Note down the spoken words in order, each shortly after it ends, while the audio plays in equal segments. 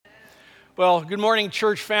Well, good morning,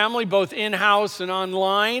 church family, both in-house and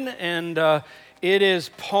online. And it is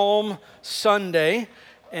Palm Sunday.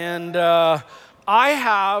 And I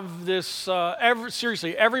have this,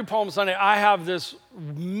 every Palm Sunday, I have this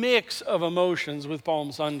mix of emotions with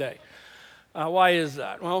Palm Sunday. Why is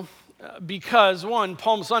that? Well, because one,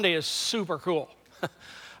 Palm Sunday is super cool.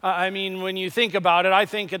 I mean, when you think about it, I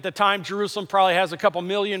think at the time Jerusalem probably has a couple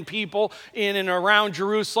million people in and around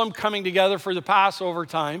Jerusalem coming together for the Passover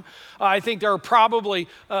time. I think there are probably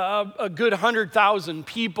a good 100,000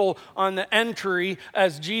 people on the entry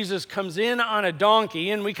as Jesus comes in on a donkey,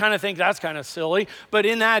 and we kind of think that's kind of silly. But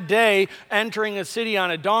in that day, entering a city on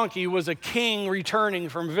a donkey was a king returning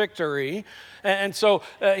from victory. And so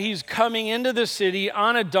he's coming into the city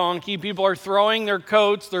on a donkey. People are throwing their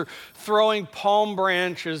coats. They're throwing palm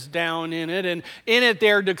branches down in it. And in it,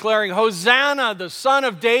 they're declaring, Hosanna, the son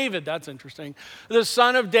of David. That's interesting. The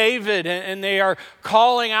son of David. And they are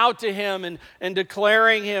calling out to him and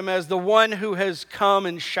declaring him as the one who has come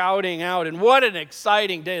and shouting out. And what an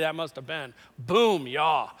exciting day that must have been. Boom,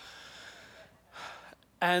 yah.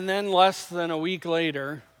 And then less than a week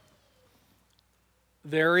later,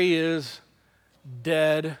 there he is,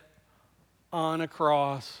 dead on a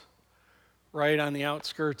cross right on the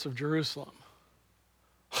outskirts of Jerusalem.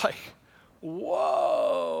 Like,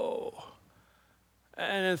 whoa.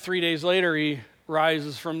 And then 3 days later, he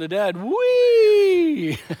rises from the dead.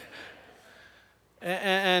 Whee!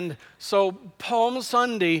 And so Palm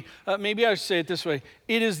Sunday, maybe I should say it this way,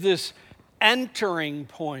 it is this entering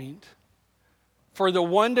point for the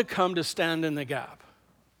one to come to stand in the gap.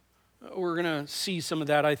 We're going to see some of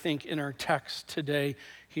that, I think, in our text today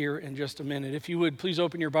here in just a minute. If you would, please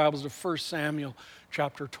open your Bibles to 1 Samuel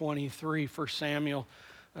chapter 23. 1 Samuel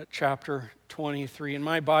chapter 23. In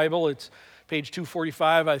my Bible, it's page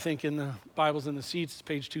 245. I think in the Bibles in the seats, it's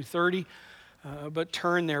page 230. But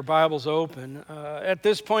turn their Bibles open. At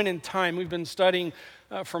this point in time, we've been studying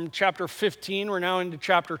from chapter 15. We're now into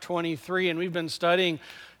chapter 23, and we've been studying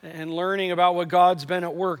and learning about what God's been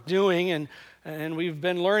at work doing. And we've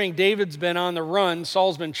been learning David's been on the run.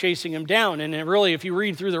 Saul's been chasing him down. And really, if you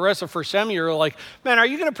read through the rest of 1 Samuel, you're like, man, are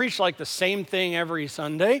you going to preach like the same thing every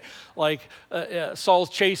Sunday? Like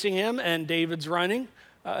Saul's chasing him and David's running?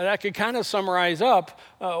 That could kind of summarize up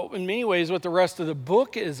in many ways what the rest of the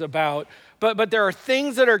book is about. But there are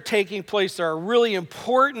things that are taking place. There are really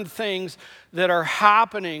important things that are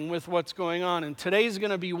happening with what's going on. And today's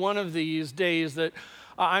going to be one of these days that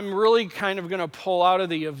I'm really kind of going to pull out of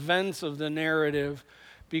the events of the narrative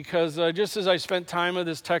because just as I spent time with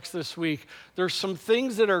this text this week, there's some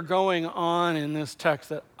things that are going on in this text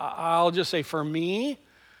that I'll just say for me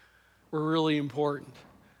were really important.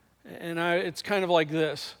 And it's kind of like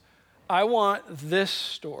this. I want this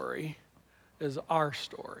story as our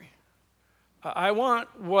story. I want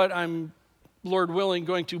what I'm, Lord willing,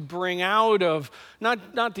 going to bring out of, not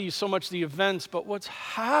so much the events, but what's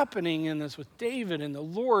happening in this with David and the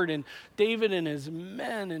Lord and David and his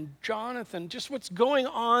men and Jonathan, just what's going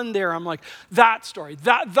on there. I'm like, that story,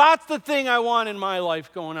 that's the thing I want in my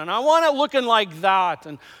life going on. I want it looking like that.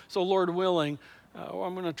 And so Lord willing,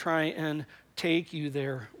 I'm going to try and take you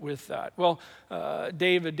there with that. Well,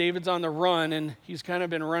 David's on the run, and he's kind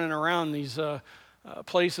of been running around these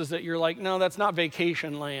places that you're like, no, that's not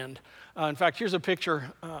vacation land. In fact, here's a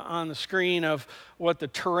picture on the screen of what the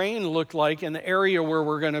terrain looked like in the area where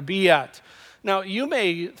we're going to be at. Now, you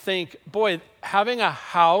may think, boy, having a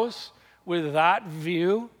house with that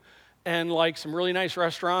view and like some really nice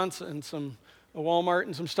restaurants and a Walmart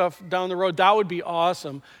and some stuff down the road, that would be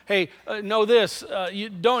awesome. Hey, know this, you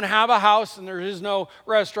don't have a house and there is no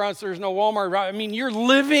restaurants, there's no Walmart. I mean, you're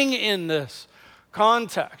living in this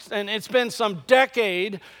context. And it's been some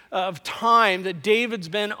decade of time that David's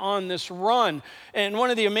been on this run. And one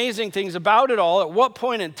of the amazing things about it all, at what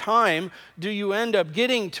point in time do you end up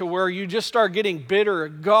getting to where you just start getting bitter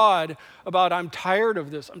at God about, I'm tired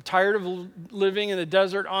of this. I'm tired of living in the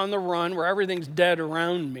desert on the run where everything's dead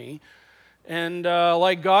around me. And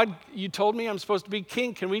like, God, you told me I'm supposed to be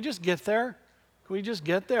king. Can we just get there? Can we just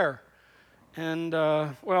get there? And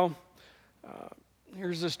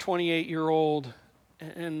here's this 28-year-old,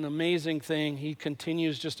 and the amazing thing, he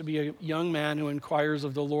continues just to be a young man who inquires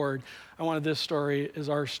of the Lord. I wanted this story as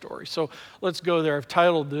our story. So let's go there. I've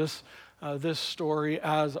titled this story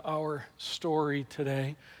as our story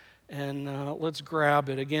today. And let's grab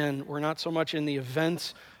it. Again, we're not so much in the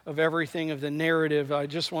events of everything of the narrative. I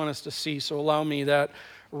just want us to see. So allow me that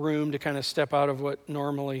room to kind of step out of what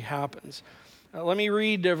normally happens. Let me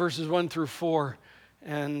read verses 1 through 4.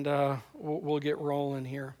 And we'll get rolling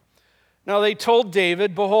here. Now they told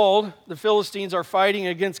David, behold, the Philistines are fighting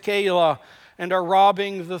against Keilah. and are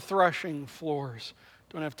robbing the threshing floors.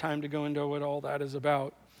 Don't have time to go into what all that is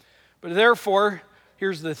about. But therefore,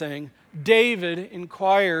 here's the thing. David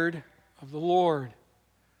inquired of the Lord,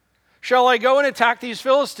 shall I go and attack these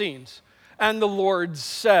Philistines? And the Lord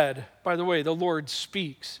said, by the way, the Lord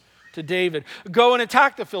speaks to David, go and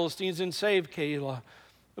attack the Philistines and save Keilah.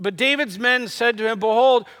 But David's men said to him,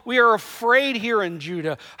 behold, we are afraid here in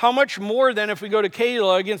Judah. How much more then if we go to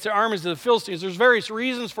Keilah against the armies of the Philistines? There's various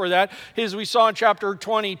reasons for that. As we saw in chapter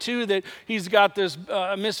 22, that he's got this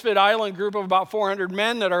misfit island group of about 400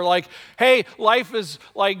 men that are like, hey, life is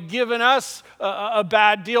like giving us a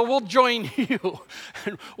bad deal. We'll join you.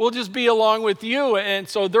 And we'll just be along with you. And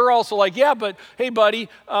so they're also like, yeah, but hey, buddy,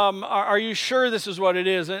 are you sure this is what it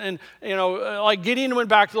is? And you know, like Gideon went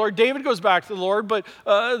back to the Lord. David goes back to the Lord, but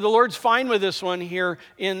the Lord's fine with this one here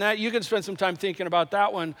in that you can spend some time thinking about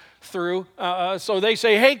that one through. So they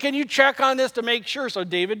say, hey, can you check on this to make sure? So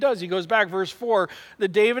David does. He goes back, verse 4, that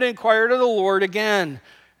David inquired of the Lord again,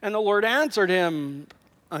 and the Lord answered him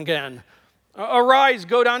again. Arise,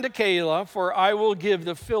 go down to Keilah, for I will give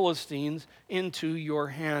the Philistines into your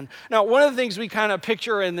hand. Now, one of the things we kind of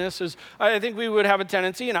picture in this is, I think we would have a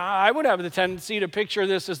tendency, and I would have the tendency to picture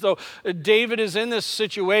this as though David is in this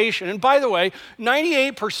situation. And by the way,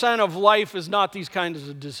 98% of life is not these kinds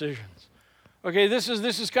of decisions. Okay, this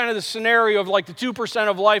is kind of the scenario of like the 2%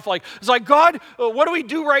 of life. Like, it's like, God, what do we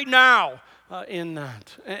do right now? In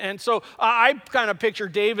that. And so I kind of picture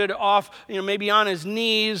David off, maybe on his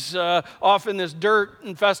knees, off in this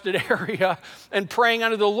dirt-infested area and praying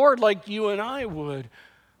unto the Lord like you and I would.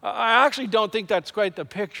 I actually don't think that's quite the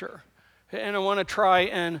picture. And I want to try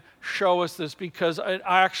and show us this because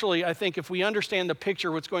I think if we understand the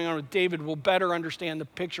picture, what's going on with David, we'll better understand the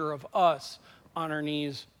picture of us on our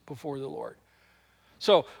knees before the Lord.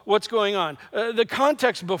 So what's going on? The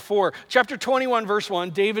context before, chapter 21, verse 1,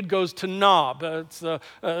 David goes to Nob. It's the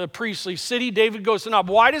priestly city. David goes to Nob.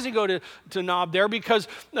 Why does he go to Nob there? Because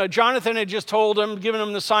Jonathan had just told him, given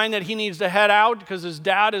him the sign that he needs to head out because his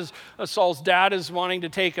dad Saul's dad is wanting to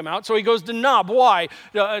take him out. So he goes to Nob. Why?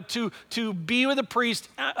 To be with the priest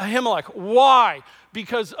Ahimelech. Why?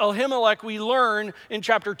 Because Ahimelech, we learn in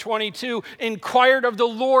chapter 22, inquired of the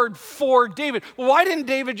Lord for David. Why didn't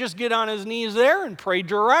David just get on his knees there and pray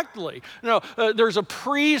directly? No, there's a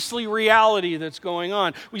priestly reality that's going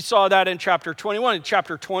on. We saw that in chapter 21. In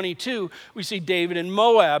chapter 22, we see David in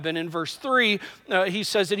Moab. And in verse 3, he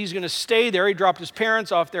says that he's going to stay there. He dropped his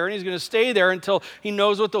parents off there, and he's going to stay there until he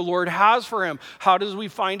knows what the Lord has for him. How does we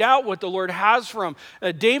find out what the Lord has for him?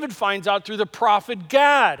 David finds out through the prophet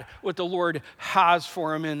Gad what the Lord has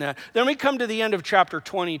for him in that. Then we come to the end of chapter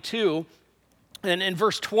 22. And in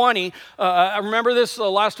verse 20, I remember this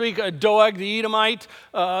last week, Doeg the Edomite,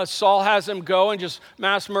 Saul has him go and just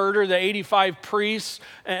mass murder the 85 priests,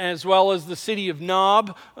 as well as the city of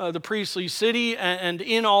Nob, the priestly city, and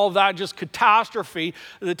in all of that, just catastrophe.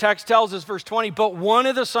 The text tells us, verse 20, but one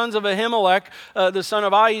of the sons of Ahimelech, the son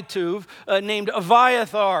of Ahituv, named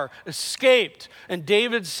Abiathar, escaped. And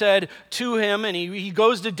David said to him, and he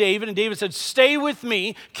goes to David, and David said, stay with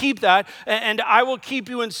me, keep that, and I will keep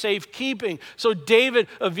you in safekeeping. So David,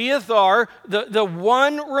 Abiathar, the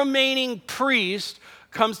one remaining priest,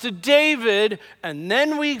 comes to David, and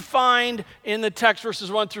then we find in the text, verses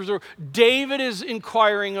 1 through 3, David is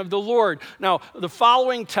inquiring of the Lord. Now, the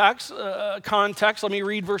following text, context, let me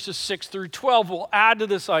read verses 6 through 12, will add to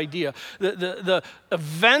this idea. The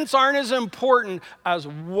events aren't as important as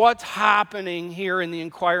what's happening here in the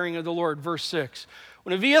inquiring of the Lord. Verse 6.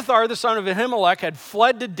 When Abiathar, the son of Ahimelech, had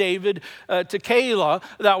fled to David to Keilah,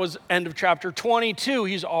 that was end of chapter 22,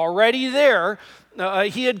 he's already there.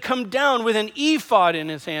 He had come down with an ephod in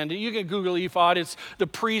his hand. You can Google ephod. It's the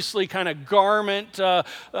priestly kind of garment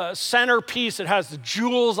centerpiece. It has the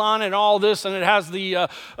jewels on it and all this, and it has the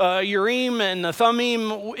Urim and the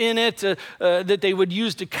Thummim in it that they would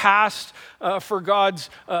use to cast for God's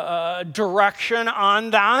direction on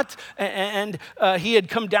that. And he had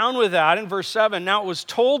come down with that in verse 7. Now it was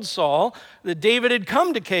told Saul that David had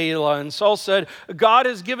come to Keilah, and Saul said, God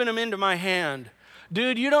has given him into my hand.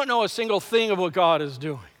 Dude, you don't know a single thing of what God is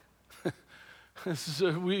doing.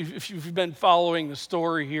 If you've been following the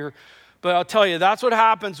story here. But I'll tell you, that's what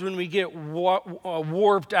happens when we get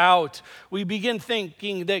warped out. We begin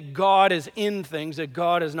thinking that God is in things, that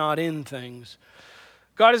God is not in things.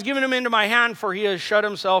 God has given him into my hand, for he has shut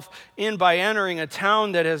himself in by entering a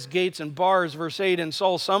town that has gates and bars. Verse 8, and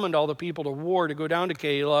Saul summoned all the people to war to go down to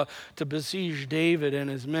Keilah to besiege David and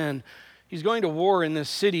his men. He's going to war in this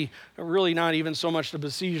city, really not even so much to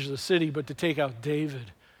besiege the city, but to take out David.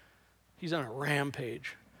 He's on a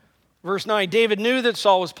rampage. Verse 9, David knew that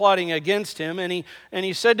Saul was plotting against him, and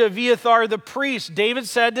he said to Abiathar the priest, David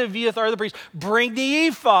said to Abiathar the priest, bring the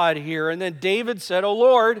ephod here. And then David said, O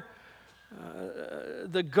Lord,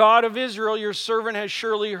 the God of Israel, your servant has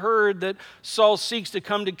surely heard that Saul seeks to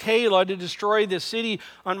come to Keilah to destroy the city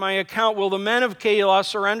on my account. Will the men of Keilah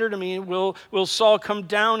surrender to me? Will Saul come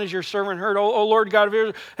down as your servant heard? O Lord God of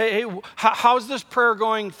Israel, hey, how's this prayer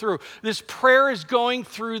going through? This prayer is going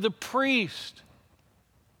through the priest.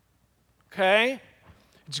 Okay?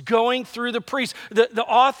 It's going through the priest. The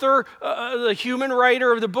author, the human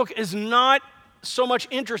writer of the book is not so much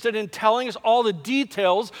interested in telling us all the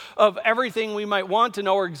details of everything we might want to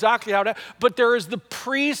know or exactly how to, but there is the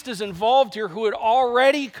priest is involved here who had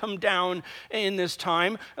already come down in this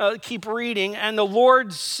time. Keep reading. And the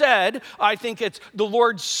Lord said, I think it's the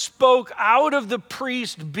Lord spoke out of the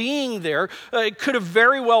priest being there. It could have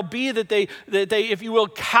very well be that they, if you will,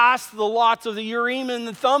 cast the lots of the Urim and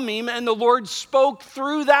the Thummim, and the Lord spoke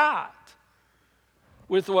through that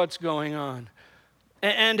with what's going on.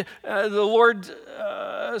 And the Lord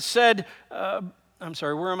said, I'm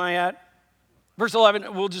sorry, where am I at? Verse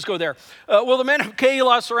 11, we'll just go there. Will the men of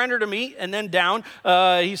Keilah surrender to me? And then down,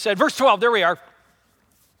 he said, verse 12, there we are.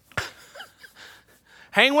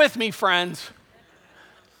 Hang with me, friends.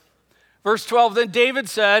 Verse 12, then David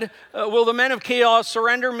said, will the men of Keilah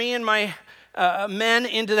surrender me and my men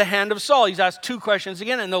into the hand of Saul? He's asked two questions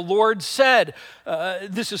again, and the Lord said,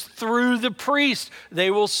 this is through the priest, they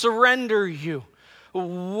will surrender you.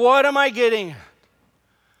 What am I getting at?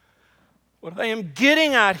 What I am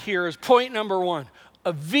getting at here is point number one.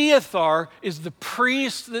 Abiathar is the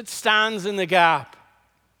priest that stands in the gap.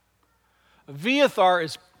 Abiathar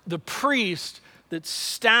is the priest that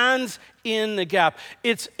stands in the gap.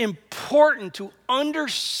 It's important to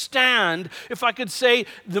understand, if I could say,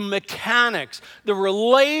 the mechanics, the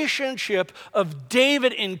relationship of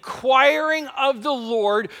David inquiring of the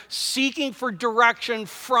Lord, seeking for direction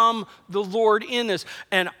from the Lord in this.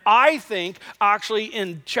 And I think, actually,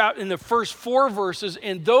 in the first 4 verses,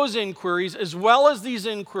 in those inquiries, as well as these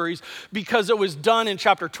inquiries, because it was done in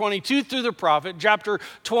chapter 22 through the prophet, chapter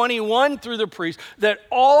 21 through the priest, that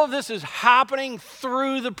all of this is happening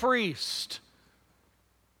through the priest.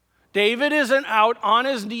 David isn't out on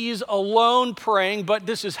his knees alone praying, but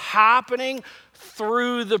this is happening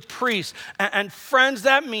through the priest. And friends,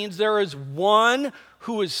 that means there is one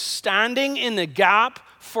who is standing in the gap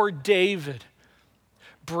for David.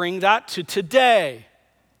 Bring that to today.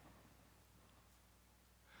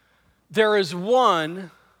 There is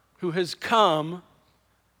one who has come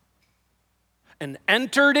and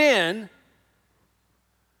entered in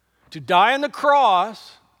to die on the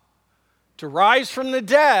cross, to rise from the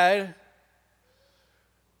dead,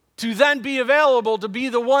 to then be available to be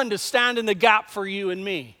the one to stand in the gap for you and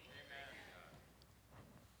me.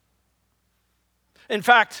 In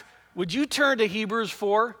fact, would you turn to Hebrews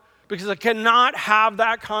 4? Because I cannot have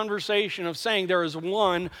that conversation of saying there is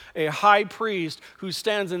one, a high priest, who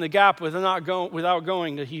stands in the gap without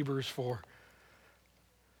going to Hebrews 4.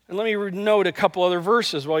 And let me note a couple other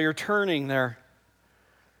verses while you're turning there.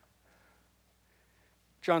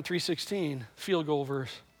 John 3:16, field goal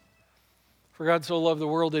verse. For God so loved the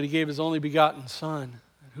world that he gave his only begotten Son,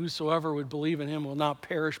 that whosoever would believe in him will not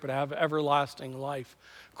perish but have everlasting life.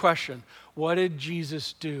 Question, what did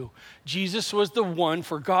Jesus do? Jesus was the one,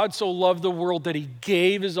 for God so loved the world that he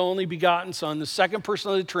gave his only begotten Son, the second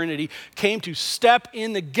person of the Trinity, came to step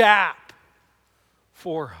in the gap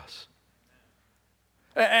for us.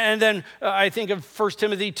 And then I think of 1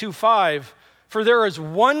 Timothy 2:5, for there is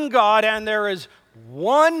one God and there is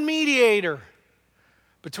one mediator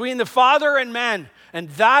between the Father and men, and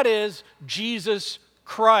that is Jesus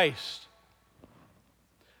Christ.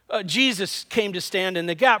 Jesus came to stand in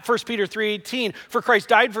the gap. 1 Peter 3:18, for Christ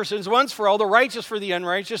died for sins once for all, the righteous for the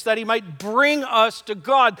unrighteous, that he might bring us to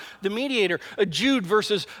God, the mediator. Jude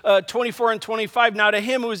verses 24 and 25, now to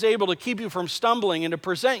him who is able to keep you from stumbling and to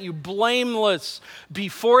present you blameless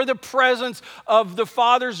before the presence of the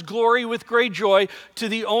Father's glory with great joy, to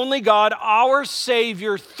the only God, our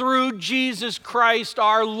Savior, through Jesus Christ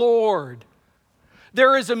our Lord.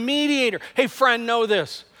 There is a mediator. Hey friend, know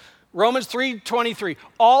this. Romans 3:23,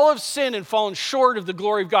 all have sinned and fallen short of the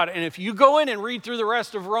glory of God. And if you go in and read through the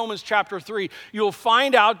rest of Romans chapter 3, you'll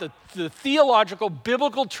find out that the theological,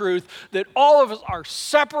 biblical truth that all of us are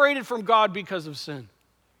separated from God because of sin.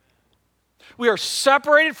 We are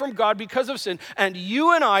separated from God because of sin, and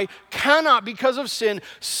you and I cannot, because of sin,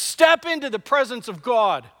 step into the presence of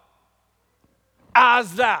God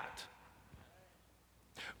as that.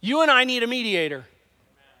 You and I need a mediator.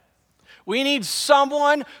 We need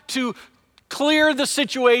someone to clear the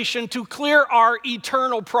situation, to clear our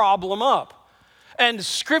eternal problem up. And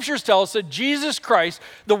scriptures tell us that Jesus Christ,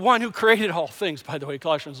 the one who created all things, by the way,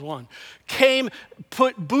 Colossians 1, came,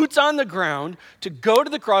 put boots on the ground to go to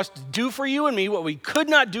the cross to do for you and me what we could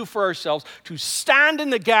not do for ourselves, to stand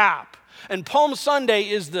in the gap. And Palm Sunday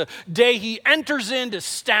is the day he enters in to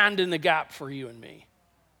stand in the gap for you and me.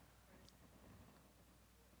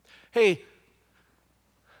 Hey,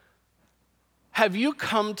 have you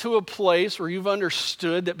come to a place where you've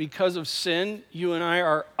understood that because of sin, you and I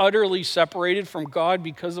are utterly separated from God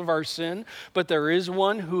because of our sin? But there is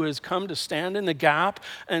one who has come to stand in the gap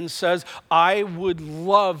and says, I would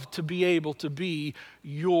love to be able to be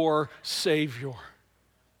your Savior.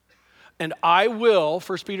 And I will,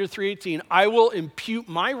 1 Peter 3:18, I will impute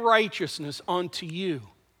my righteousness onto you,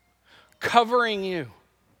 covering you.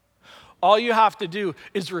 All you have to do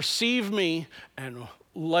is receive me and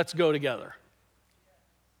let's go together.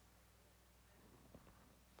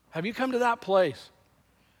 Have you come to that place?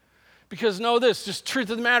 Because know this, just truth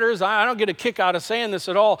of the matter is, I don't get a kick out of saying this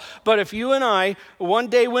at all, but if you and I, one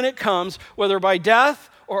day when it comes, whether by death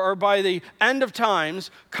or by the end of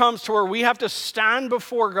times, comes to where we have to stand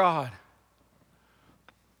before God,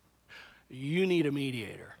 you need a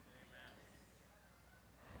mediator.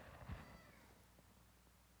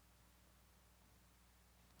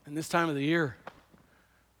 And this time of the year,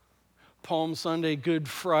 Palm Sunday, Good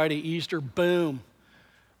Friday, Easter, boom.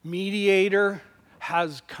 Mediator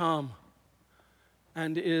has come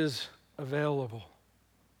and is available.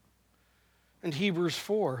 And Hebrews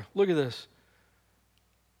 4, look at this.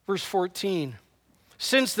 Verse 14.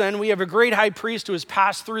 Since then, we have a great high priest who has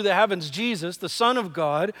passed through the heavens, Jesus, the Son of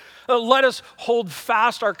God. Let us hold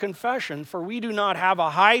fast our confession, for we do not have a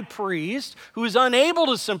high priest who is unable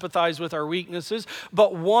to sympathize with our weaknesses,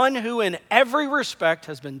 but one who in every respect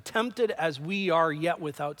has been tempted as we are, yet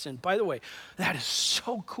without sin. By the way, that is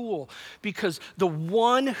so cool, because the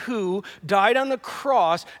one who died on the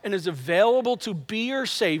cross and is available to be your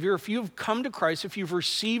Savior, if you've come to Christ, if you've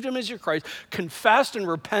received him as your Christ, confessed and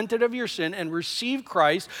repented of your sin and received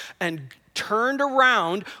Christ and turned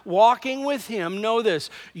around walking with him, know this,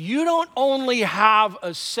 you don't only have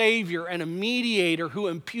a Savior and a mediator who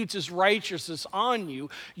imputes his righteousness on you,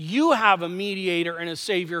 you have a mediator and a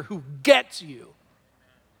Savior who gets you.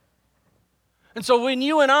 And so when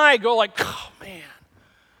you and I go like, oh man,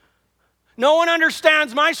 no one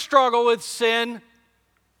understands my struggle with sin,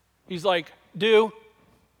 he's like,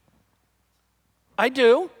 I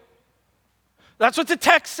do. That's what the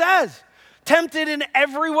text says. Tempted in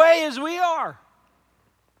every way as we are.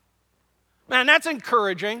 Man, that's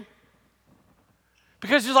encouraging.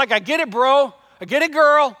 Because he's like, I get it, bro. I get it,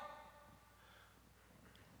 girl.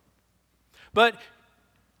 But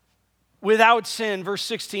without sin, verse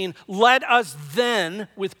 16, let us then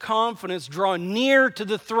with confidence draw near to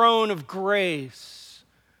the throne of grace,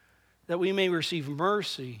 that we may receive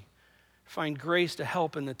mercy, find grace to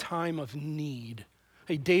help in the time of need.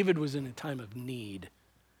 Hey, David was in a time of need.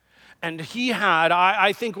 And he had,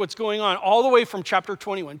 I think what's going on all the way from chapter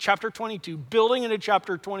 21, chapter 22, building into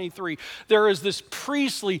chapter 23, there is this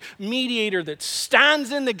priestly mediator that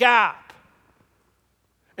stands in the gap.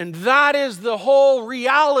 And that is the whole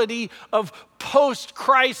reality of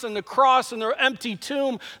post-Christ and the cross and the empty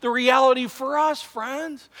tomb, the reality for us,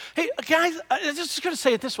 friends. Hey, guys, I'm just going to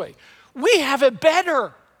say it this way. We have it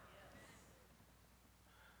better.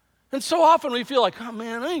 And so often we feel like, oh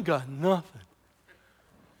man, I ain't got nothing.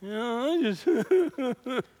 You know, it's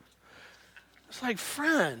like,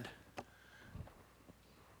 friend,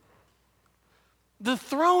 the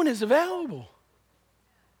throne is available.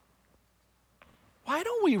 Why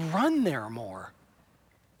don't we run there more?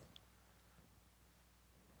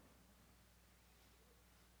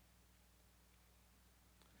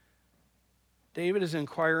 David is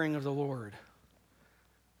inquiring of the Lord.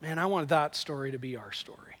 Man, I want that story to be our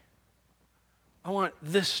story. I want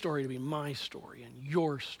this story to be my story and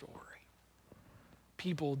your story.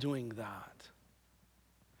 People doing that.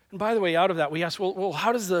 And by the way, out of that, we ask, well,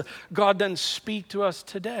 how does God then speak to us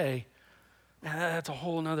today? And that's a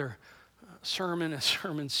whole other sermon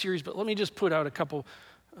series, but let me just put out a couple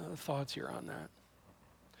thoughts here on that.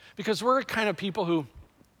 Because we're kind of people who,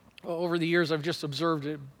 over the years, I've just observed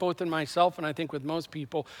it, both in myself and I think with most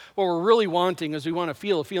people, what we're really wanting is we want to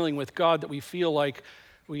feel a feeling with God that we feel like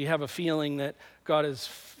we have a feeling that God has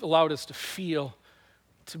allowed us to feel,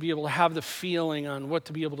 to be able to have the feeling on what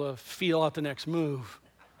to be able to feel out the next move.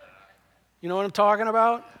 You know what I'm talking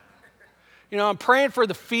about? You know, I'm praying for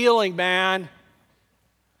the feeling, man.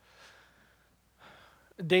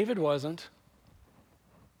 David wasn't.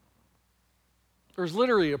 There was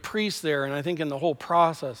literally a priest there, and I think in the whole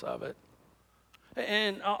process of it,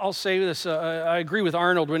 And I'll say this, I agree with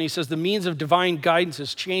Arnold when he says the means of divine guidance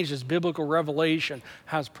has changed as biblical revelation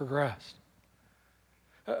has progressed.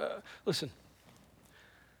 Listen,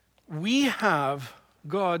 we have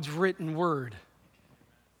God's written word.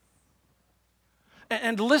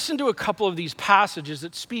 And listen to a couple of these passages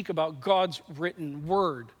that speak about God's written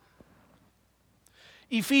word.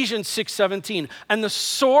 Ephesians 6:17, and the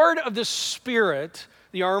sword of the Spirit,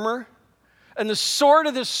 the armor, and the sword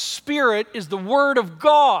of the Spirit is the word of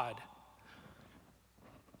God.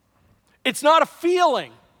 It's not a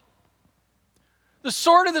feeling. The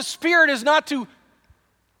sword of the Spirit is not to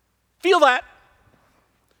feel that.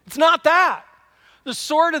 It's not that. The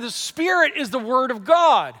sword of the Spirit is the word of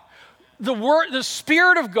God. The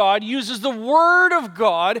Spirit of God uses the Word of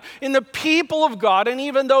God in the people of God and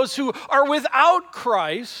even those who are without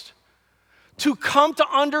Christ to come to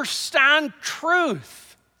understand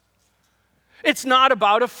truth. It's not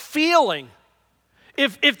about a feeling.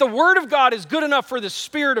 If the Word of God is good enough for the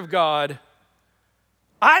Spirit of God,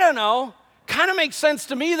 I don't know, kind of makes sense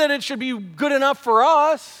to me that it should be good enough for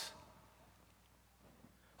us.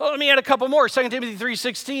 Well, let me add a couple more. 2 Timothy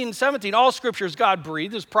 3:16, 17. All scripture is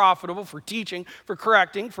God-breathed, is profitable for teaching, for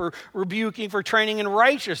correcting, for rebuking, for training in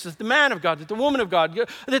righteousness. That the man of God, that the woman of God,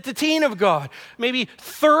 that the teen of God may be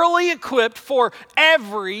thoroughly equipped for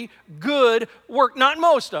every good work. Not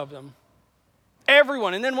most of them.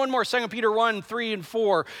 Everyone. And then one more, 2 Peter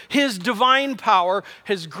 1:3-4. His divine power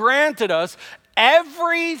has granted us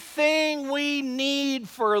everything we need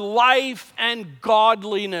for life and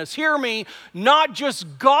godliness. Hear me, not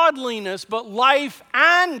just godliness, but life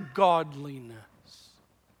and godliness.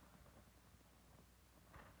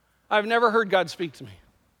 I've never heard God speak to me.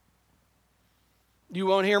 You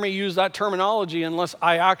won't hear me use that terminology unless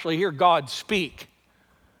I actually hear God speak.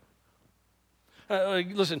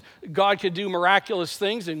 Listen, God could do miraculous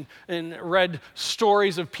things and read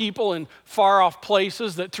stories of people in far off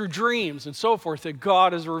places that through dreams and so forth that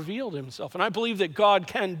God has revealed himself. And I believe that God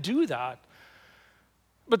can do that.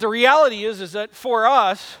 But the reality is that for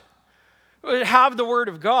us, have the Word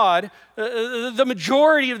of God, the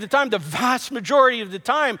majority of the time, the vast majority of the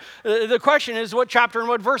time, the question is what chapter and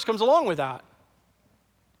what verse comes along with that.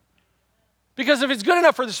 Because if it's good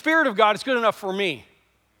enough for the Spirit of God, it's good enough for me.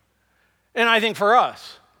 And I think for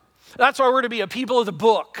us. That's why we're to be a people of the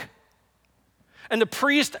book. And the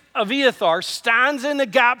priest Abiathar stands in the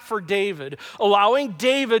gap for David, allowing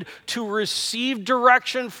David to receive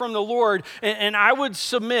direction from the Lord. And I would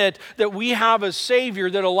submit that we have a Savior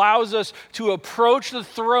that allows us to approach the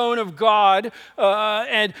throne of God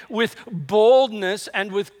and with boldness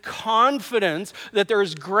and with confidence that there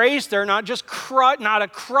is grace there, not just not a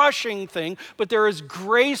crushing thing, but there is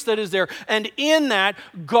grace that is there. And in that,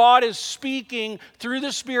 God is speaking through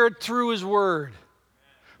the Spirit, through His Word.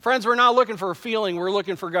 Friends, we're not looking for a feeling, we're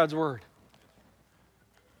looking for God's Word.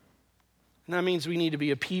 And that means we need to be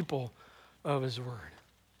a people of His Word.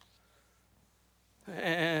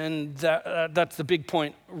 And that's the big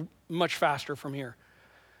point, much faster from here.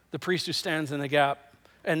 The priest who stands in the gap.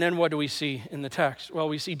 And then what do we see in the text? Well,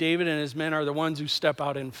 we see David and his men are the ones who step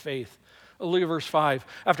out in faith. Look at verse 5.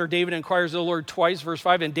 After David inquires of the Lord twice, verse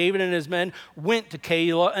 5, and David and his men went to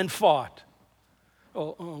Keilah and fought.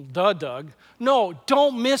 Doug. No,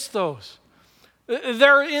 don't miss those.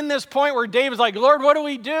 They're in this point where David's like, Lord, what do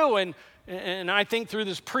we do? And I think through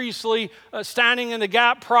this priestly standing in the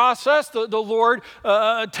gap process, the Lord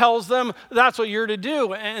tells them that's what you're to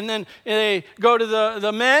do. And then they go to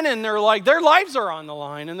the men and they're like, their lives are on the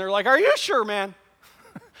line. And they're like, are you sure, man?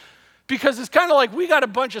 Because it's kind of like we got a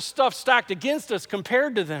bunch of stuff stacked against us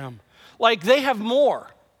compared to them. Like they have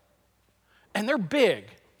more. And they're big.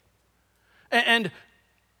 And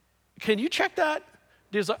can you check that?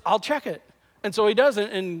 He's like, I'll check it. And so he does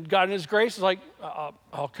it, and God in His grace is like,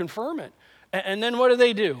 I'll confirm it. And then what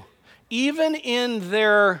do? Even in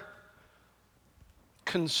their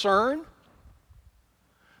concern,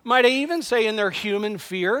 might I even say in their human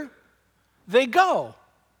fear, they go.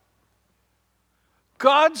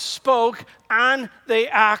 God spoke and they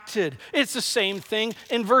acted. It's the same thing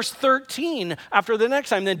in verse 13. After the next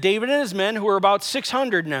time, then David and his men, who were about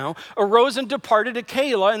 600 now, arose and departed to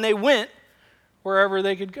Keilah, and they went wherever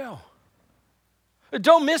they could go.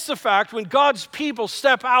 Don't miss the fact when God's people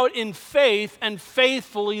step out in faith and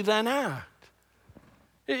faithfully then act.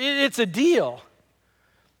 It's a deal.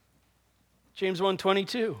 James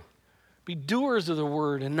 1:22. Be doers of the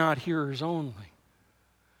word and not hearers only.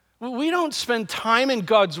 We don't spend time in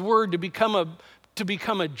God's Word to become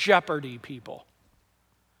a Jeopardy people.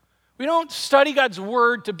 We don't study God's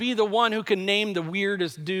Word to be the one who can name the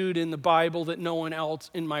weirdest dude in the Bible that no one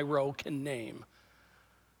else in my row can name.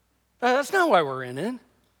 That's not why we're in it.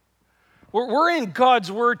 We're in God's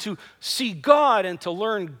word to see God and to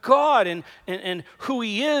learn God and who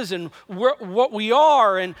he is and what we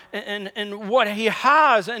are and what he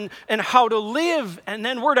has and how to live. And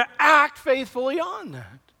then we're to act faithfully on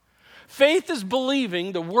that. Faith is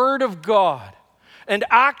believing the word of God and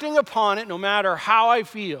acting upon it no matter how I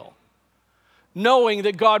feel, knowing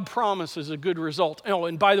that God promises a good result. Oh,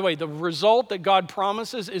 and by the way, the result that God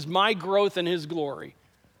promises is my growth in his glory.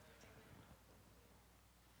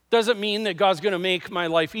 Doesn't mean that God's going to make my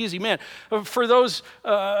life easy. Man, for those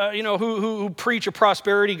who preach a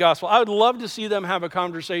prosperity gospel, I would love to see them have a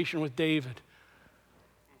conversation with David.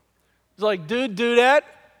 It's like, dude, do that.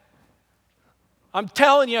 I'm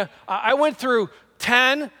telling you, I went through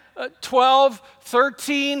 10, 12,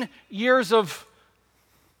 13 years of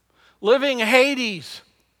living Hades.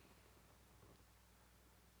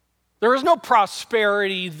 There was no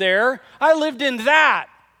prosperity there. I lived in that.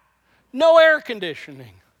 No air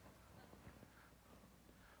conditioning.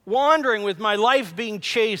 Wandering with my life being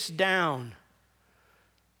chased down.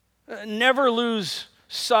 Never lose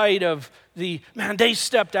sight of they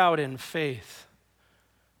stepped out in faith.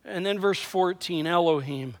 And then verse 14,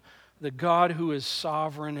 Elohim, the God who is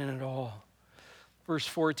sovereign in it all. Verse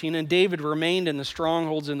 14, and David remained in the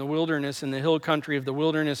strongholds in the wilderness, in the hill country of the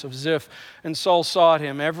wilderness of Ziph, and Saul sought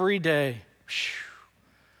him every day.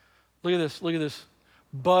 Look at this.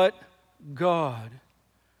 But God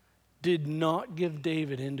did not give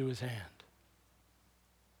David into his hand.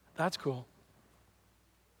 That's cool.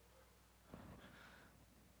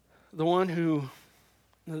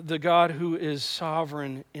 The God who is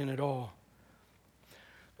sovereign in it all.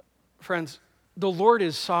 Friends, the Lord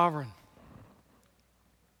is sovereign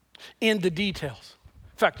in the details.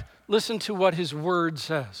 In fact, listen to what his word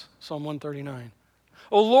says, Psalm 139.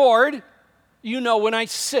 O Lord, you know when I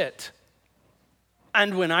sit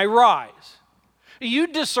and when I rise. You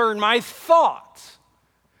discern my thoughts.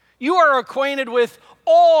 You are acquainted with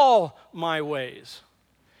all my ways.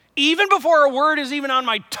 Even before a word is even on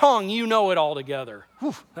my tongue, you know it altogether.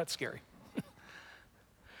 Whew, that's scary.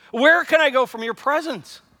 Where can I go from your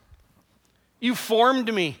presence? You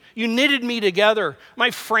formed me. You knitted me together.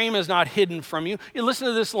 My frame is not hidden from you. You listen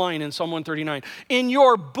to this line in Psalm 139. In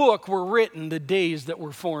your book were written the days that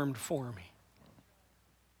were formed for me.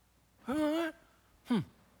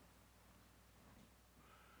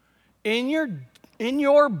 In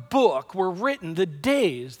your book were written the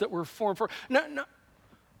days that were formed for. No.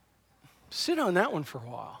 Sit on that one for a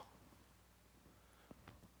while.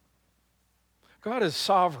 God is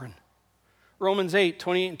sovereign. Romans 8,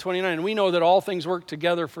 28 and 29. We know that all things work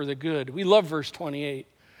together for the good. We love verse 28.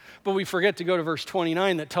 But we forget to go to verse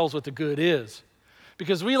 29 that tells what the good is.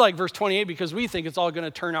 Because we like verse 28 because we think it's all going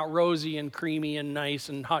to turn out rosy and creamy and nice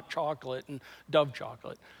and hot chocolate and Dove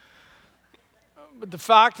chocolate. But the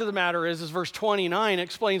fact of the matter is verse 29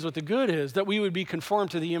 explains what the good is, that we would be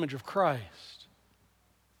conformed to the image of Christ.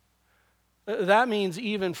 That means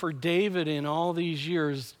even for David in all these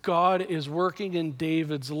years, God is working in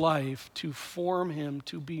David's life to form him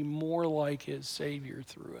to be more like his Savior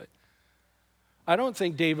through it. I don't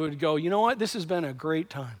think David would go, you know what, this has been a great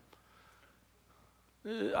time.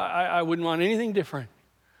 I wouldn't want anything different.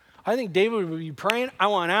 I think David would be praying, I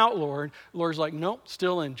want out, Lord. The Lord's like, nope,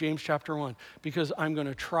 still in, James chapter 1, because I'm going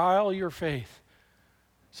to trial your faith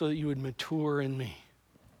so that you would mature in me.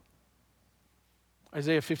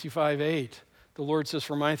 Isaiah 55:8, the Lord says,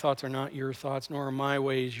 for my thoughts are not your thoughts, nor are my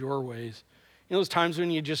ways your ways. You know those times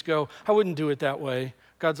when you just go, I wouldn't do it that way.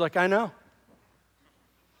 God's like, I know.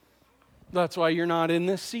 That's why you're not in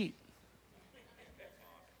this seat.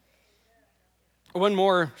 One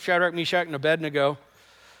more, Shadrach, Meshach, and Abednego.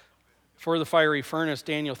 For the fiery furnace,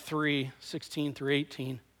 Daniel 3, 16 through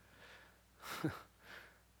 18.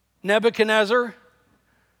 Nebuchadnezzar,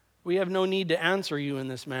 we have no need to answer you in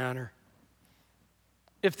this matter.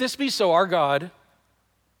 If this be so, our God,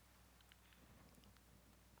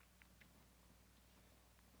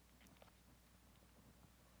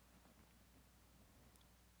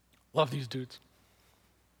 love these dudes.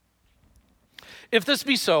 If this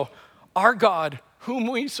be so, our God, whom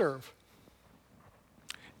we serve,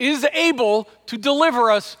 is able to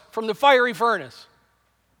deliver us from the fiery furnace.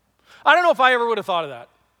 I don't know if I ever would have thought of that.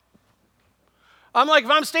 I'm like,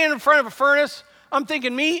 if I'm standing in front of a furnace, I'm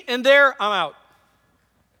thinking me, and there, I'm out.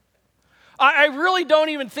 I really don't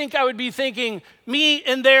even think I would be thinking me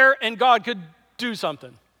and there and God could do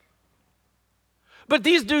something. But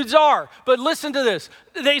these dudes are. But listen to this.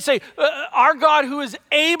 They say, our God who is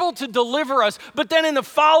able to deliver us, but then in the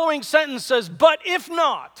following sentence says, but if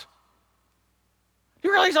not.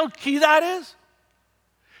 You realize how key that is?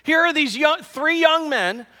 Here are these three young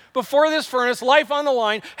men before this furnace, life on the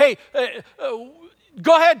line. Hey,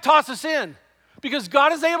 go ahead, toss us in. Because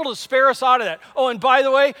God is able to spare us out of that. Oh, and by the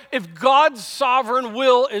way, if God's sovereign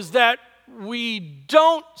will is that we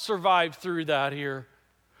don't survive through that here,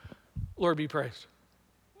 Lord be praised.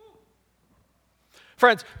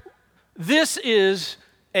 Friends, this is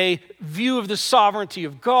a view of the sovereignty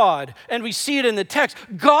of God, and we see it in the text.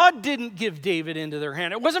 God didn't give David into their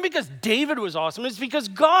hand. It wasn't because David was awesome, it's because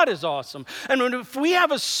God is awesome. And if we have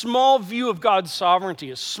a small view of God's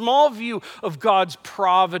sovereignty, a small view of God's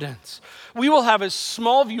providence, we will have a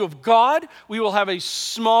small view of God, we will have a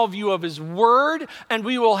small view of his word, and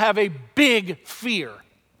we will have a big fear.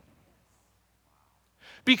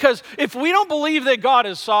 Because if we don't believe that God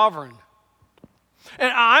is sovereign,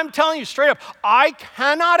 and I'm telling you straight up, I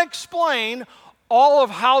cannot explain all of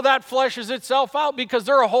how that fleshes itself out because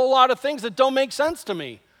there are a whole lot of things that don't make sense to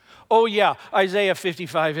me. Oh yeah, Isaiah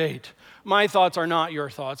 55:8. My thoughts are not your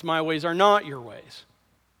thoughts. My ways are not your ways.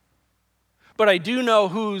 But I do know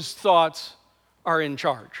whose thoughts are in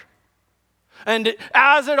charge. And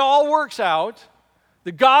as it all works out,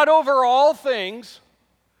 the God over all things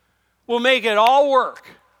will make it all work.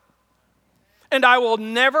 And I will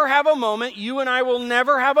never have a moment, you and I will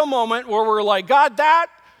never have a moment where we're like, God,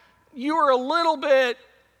 you were a little bit,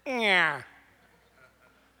 yeah.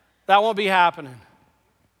 That won't be happening.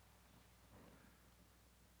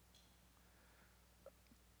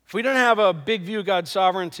 If we don't have a big view of God's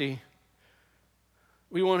sovereignty,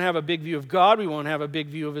 we won't have a big view of God, we won't have a big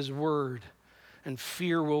view of his word, and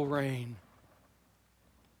fear will reign.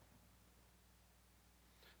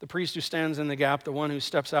 The priest who stands in the gap, the one who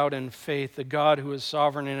steps out in faith, the God who is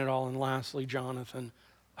sovereign in it all. And lastly, Jonathan.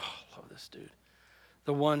 Oh, I love this dude.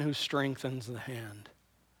 The one who strengthens the hand.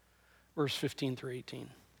 Verse 15 through 18.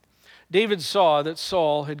 David saw that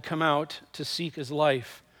Saul had come out to seek his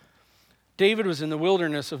life. David was in the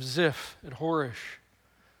wilderness of Ziph at Horish.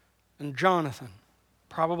 And Jonathan,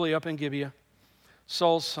 probably up in Gibeah,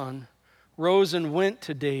 Saul's son, rose and went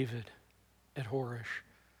to David at Horish,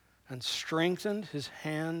 and strengthened his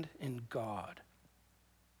hand in God.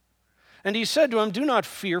 And he said to him, do not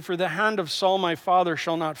fear, for the hand of Saul my father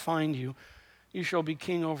shall not find you. You shall be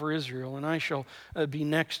king over Israel, and I shall be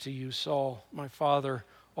next to you. Saul my father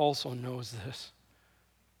also knows this.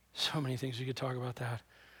 So many things we could talk about that.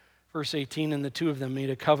 Verse 18, and the two of them made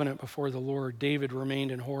a covenant before the Lord. David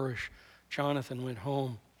remained in Horish. Jonathan went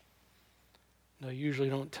home. And I usually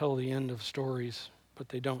don't tell the end of stories, but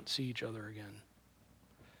they don't see each other again.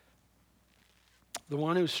 The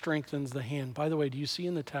one who strengthens the hand. By the way, do you see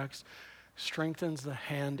in the text, strengthens the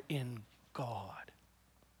hand in God?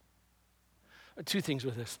 Two things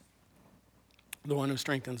with this. The one who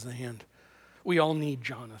strengthens the hand. We all need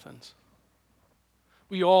Jonathans.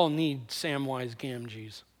 We all need Samwise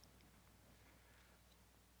Gamgees.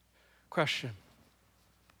 Question.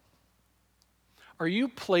 Are you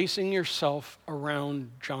placing yourself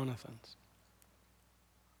around Jonathans?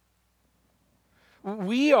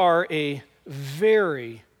 We are a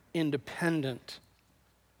very independent,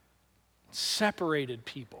 separated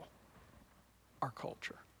people, our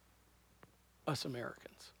culture, us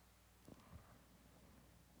Americans.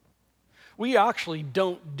 We actually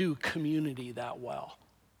don't do community that well.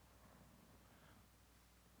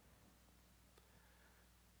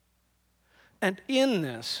 And in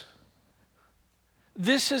this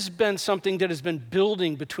has been something that has been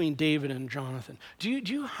building between David and Jonathan. Do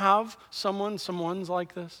you have someone's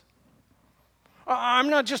like this? I'm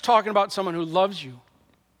not just talking about someone who loves you.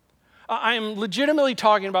 I am legitimately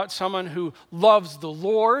talking about someone who loves the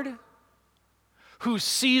Lord, who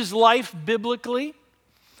sees life biblically,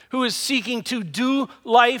 who is seeking to do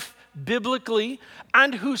life biblically,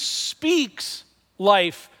 and who speaks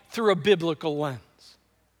life through a biblical lens.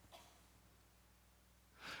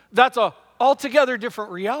 That's a altogether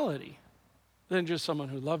different reality than just someone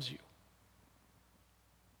who loves you.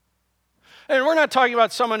 And we're not talking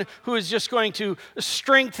about someone who is just going to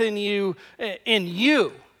strengthen you in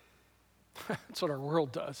you. That's what our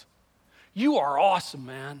world does. You are awesome,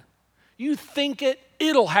 man. You think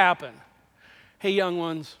it'll happen. Hey, young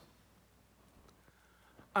ones,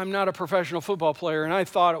 I'm not a professional football player, and I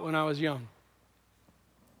thought it when I was young.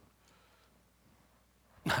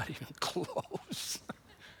 Not even close.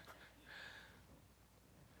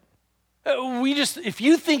 If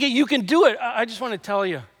you think you can do it, I just want to tell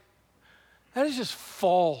you, that is just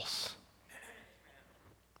false.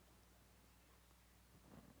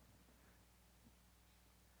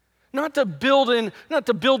 Not to build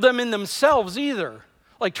them in themselves either.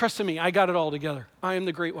 Like, trust in me, I got it all together. I am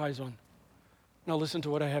the great wise one. Now listen to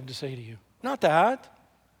what I have to say to you. Not that.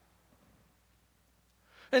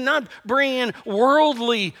 and not bringing in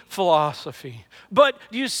worldly philosophy. But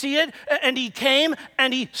do you see it? And he came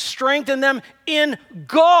and he strengthened them in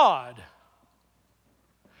God.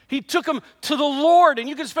 He took them to the Lord, and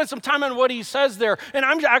you can spend some time on what he says there, and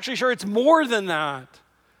I'm actually sure it's more than that.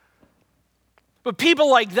 But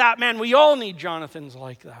people like that, man, we all need Jonathans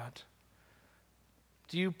like that.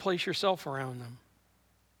 Do you place yourself around them?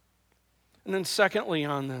 And then secondly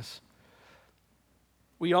on this,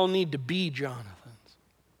 we all need to be Jonathans.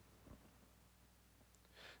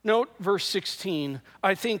 Note verse 16.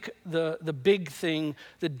 I think the big thing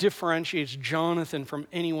that differentiates Jonathan from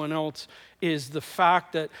anyone else is the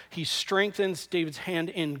fact that he strengthens David's hand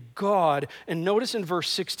in God. And notice in verse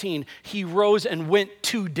 16, he rose and went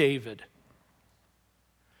to David.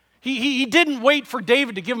 He didn't wait for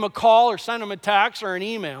David to give him a call or send him a text or an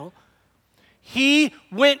email. He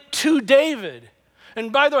went to David.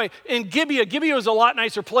 And by the way, in Gibeah was a lot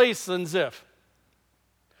nicer place than Ziph.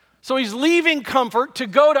 So he's leaving comfort to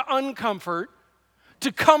go to uncomfort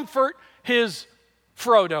to comfort his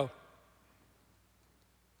Frodo.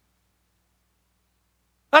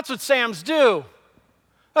 That's what Sams do.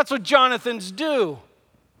 That's what Jonathans do.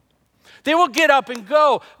 They will get up and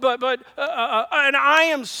go, and I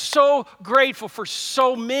am so grateful for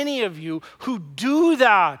so many of you who do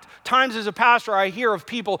that. Times as a pastor, I hear of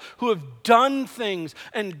people who have done things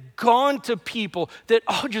and gone to people that,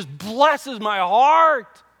 just blesses my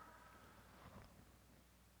heart.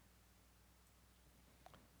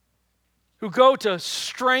 Who go to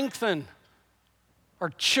strengthen our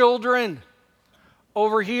children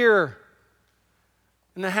over here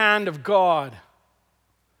in the hand of God.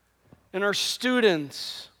 And our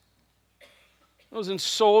students, those in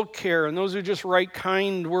soul care, and those who just write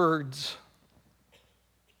kind words.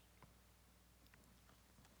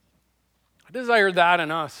 I desire that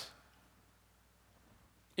in us,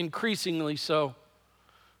 increasingly so.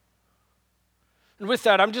 And with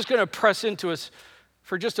that, I'm just going to press into us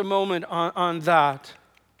for just a moment on that.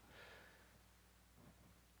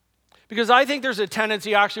 Because I think there's a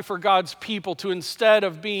tendency actually for God's people to, instead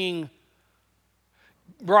of being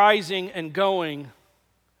rising and going,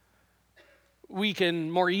 we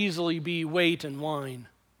can more easily be wait and whine.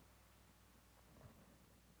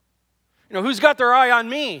 Who's got their eye on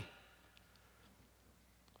me?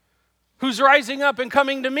 Who's rising up and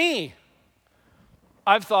coming to me?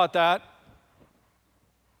 I've thought that.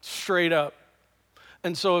 Straight up.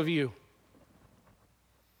 And so have you.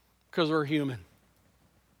 Because we're human.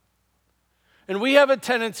 And we have a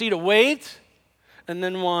tendency to wait and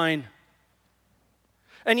then whine.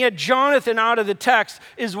 And yet Jonathan out of the text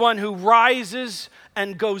is one who rises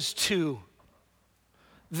and goes to.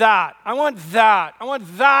 That. I want that. I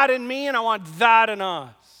want that in me and I want that in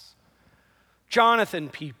us. Jonathan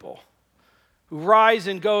people who rise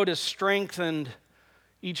and go to strengthen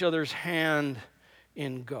each other's hand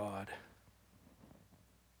in God.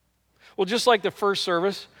 Well, just like the first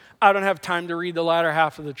service, I don't have time to read the latter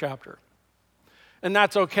half of the chapter. And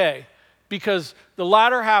that's okay, because the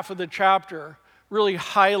latter half of the chapter really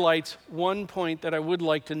highlights one point that I would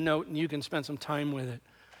like to note, and you can spend some time with it.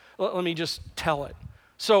 Let me just tell it.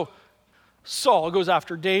 So Saul goes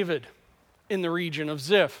after David in the region of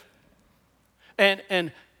Ziph.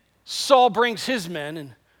 And Saul brings his men,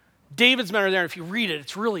 and David's men are there. And if you read it,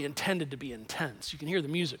 it's really intended to be intense. You can hear the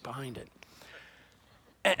music behind it.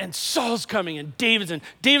 And Saul's coming, and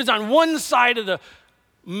David's on one side of the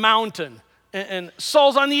mountain, and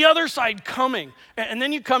Saul's on the other side coming. And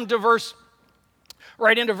then you come to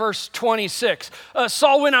right into verse 26.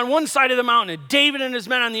 Saul went on one side of the mountain, and David and his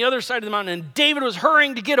men on the other side of the mountain, and David was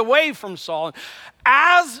hurrying to get away from Saul.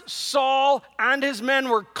 As Saul and his men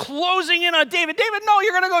were closing in on David, no,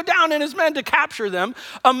 you're going to go down, and his men to capture them,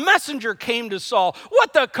 a messenger came to Saul.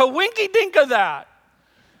 What the coinky-dink of that?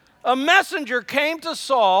 A messenger came to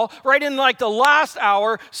Saul right in like the last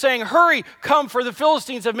hour saying, hurry, come, for the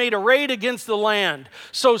Philistines have made a raid against the land.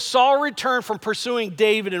 So Saul returned from pursuing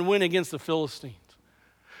David and went against the Philistines.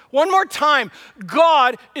 One more time,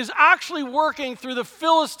 God is actually working through the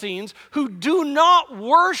Philistines who do not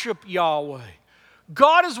worship Yahweh.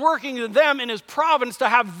 God is working to them in his providence to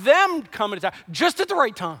have them come and attack just at the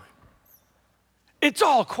right time. It's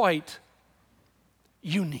all quite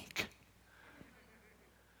unique.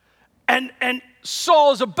 And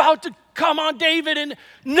Saul is about to come on David and,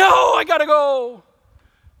 no, I got to go.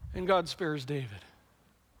 And God spares David.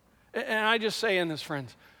 And I just say in this,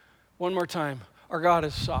 friends, one more time, our God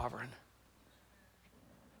is sovereign.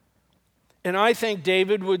 And I think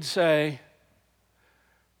David would say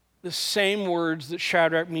the same words that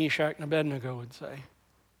Shadrach, Meshach, and Abednego would say.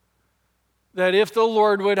 That if the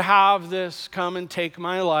Lord would have this come and take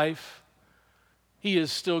my life, He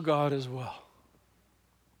is still God as well.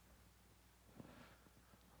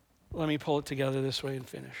 Let me pull it together this way and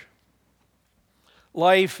finish.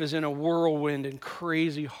 Life is in a whirlwind and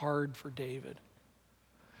crazy hard for David.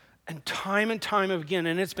 And time again,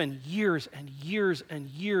 and it's been years and years and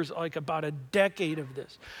years, like about a decade of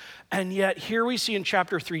this. And yet here we see in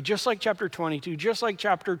chapter 3, just like chapter 22, just like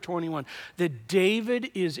chapter 21, that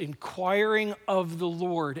David is inquiring of the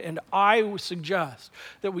Lord. And I would suggest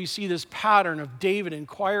that we see this pattern of David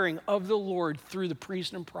inquiring of the Lord through the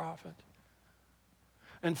priest and prophet.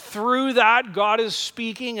 And through that, God is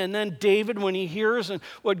speaking, and then David, when he hears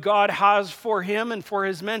what God has for him and for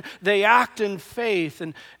his men, they act in faith.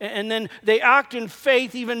 And then they act in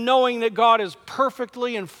faith even knowing that God is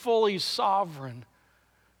perfectly and fully sovereign.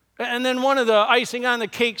 And then one of the icing on the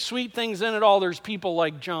cake, sweet things in it all, there's people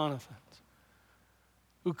like Jonathan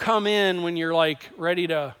who come in when you're like ready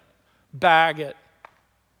to bag it.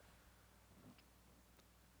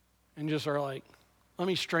 And just are like, let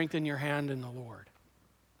me strengthen your hand in the Lord.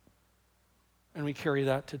 And we carry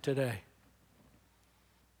that to today.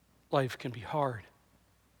 Life can be hard.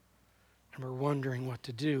 And we're wondering what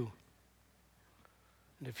to do.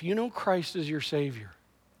 And if you know Christ as your Savior,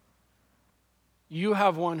 you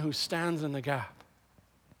have one who stands in the gap,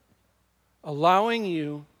 allowing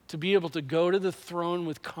you to be able to go to the throne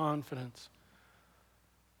with confidence,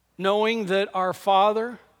 knowing that our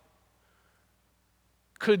Father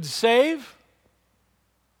could save,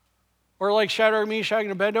 or like Shadrach, Meshach,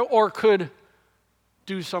 and Abednego, or could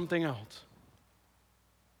do something else.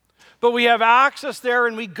 But we have access there,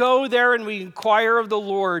 and we go there and we inquire of the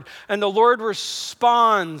Lord, and the Lord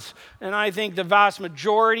responds. And I think the vast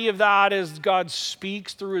majority of that is God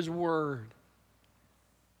speaks through His Word.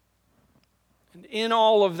 And in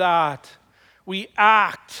all of that, we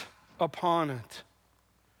act upon it.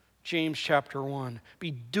 James chapter 1, be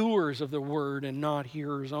doers of the Word and not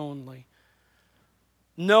hearers only.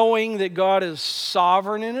 Knowing that God is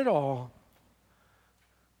sovereign in it all,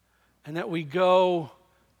 and that we go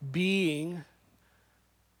being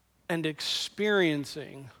and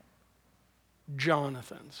experiencing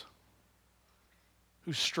Jonathans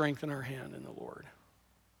who strengthen our hand in the Lord.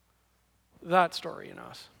 That story in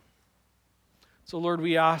us. So Lord,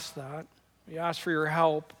 we ask that. We ask for your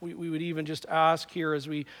help. We would even just ask here as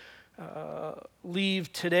we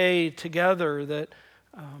leave today together that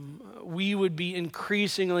we would be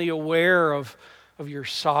increasingly aware of your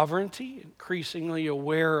sovereignty, increasingly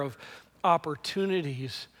aware of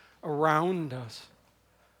opportunities around us.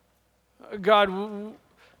 God,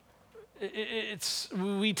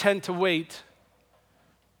 we tend to wait.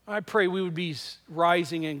 I pray we would be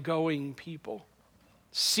rising and going people,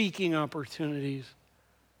 seeking opportunities.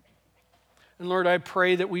 And Lord, I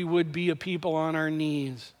pray that we would be a people on our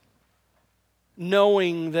knees,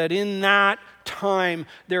 knowing that in that time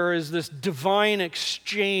there is this divine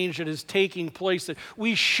exchange that is taking place, that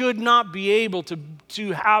we should not be able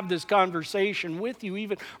to have this conversation with you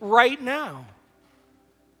even right now.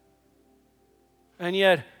 And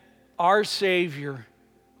yet our Savior,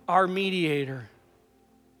 our mediator,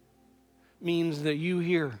 means that you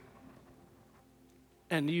hear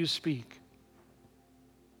and you speak.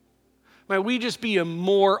 Might we just be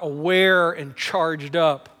more aware and charged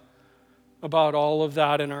up about all of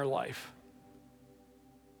that in our life.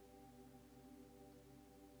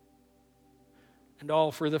 And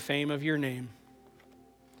all for the fame of your name.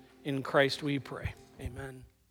 In Christ we pray. Amen.